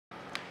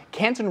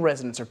Canton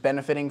residents are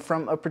benefiting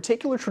from a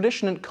particular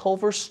tradition at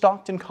Culver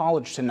Stockton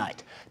College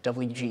tonight.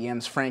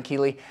 WGEM's Frank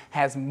Healy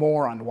has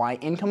more on why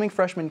incoming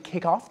freshmen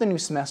kick off the new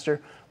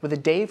semester with a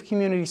day of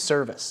community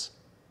service.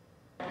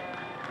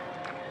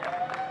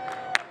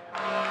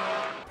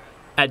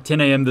 At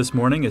 10 a.m. this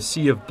morning, a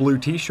sea of blue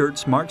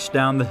t-shirts marched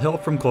down the hill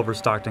from Culver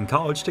Stockton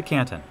College to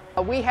Canton.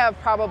 We have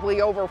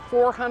probably over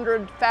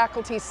 400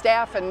 faculty,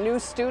 staff, and new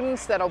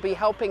students that'll be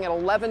helping at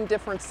 11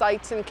 different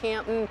sites in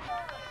Canton.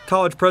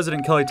 College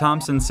President Kelly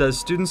Thompson says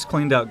students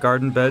cleaned out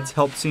garden beds,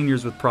 helped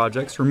seniors with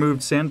projects,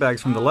 removed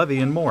sandbags from the levee,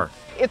 and more.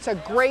 It's a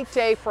great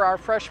day for our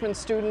freshman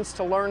students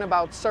to learn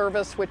about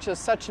service, which is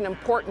such an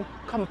important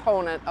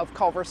component of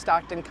Culver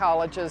Stockton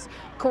College's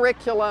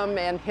curriculum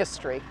and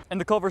history.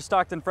 And the Culver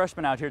Stockton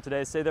freshmen out here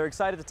today say they're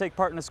excited to take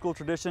part in a school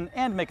tradition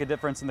and make a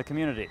difference in the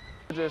community.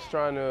 Just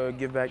trying to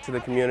give back to the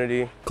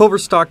community. Culver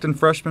Stockton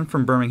freshman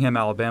from Birmingham,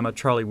 Alabama,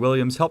 Charlie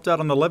Williams, helped out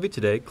on the levee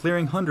today,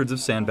 clearing hundreds of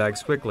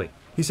sandbags quickly.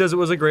 He says it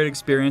was a great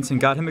experience and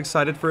got him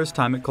excited for his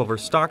time at Culver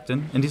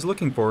Stockton, and he's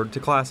looking forward to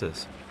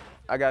classes.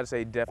 I gotta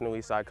say,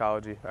 definitely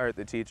psychology. I heard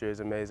the teacher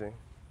is amazing,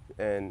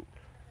 and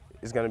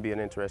it's gonna be an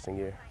interesting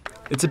year.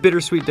 It's a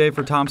bittersweet day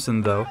for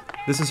Thompson, though.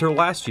 This is her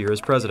last year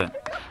as president.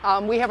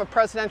 We have a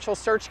presidential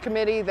search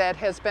committee that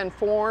has been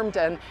formed,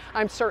 and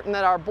I'm certain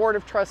that our board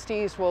of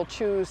trustees will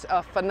choose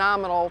a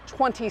phenomenal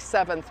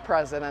 27th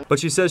president. But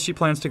she says she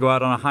plans to go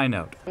out on a high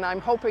note. And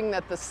I'm hoping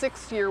that the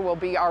 6th year will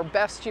be our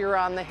best year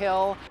on the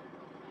Hill.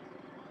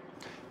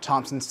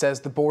 Thompson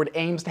says the board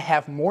aims to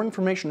have more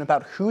information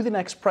about who the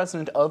next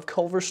president of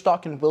Culver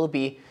Stockton will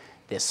be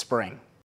this spring.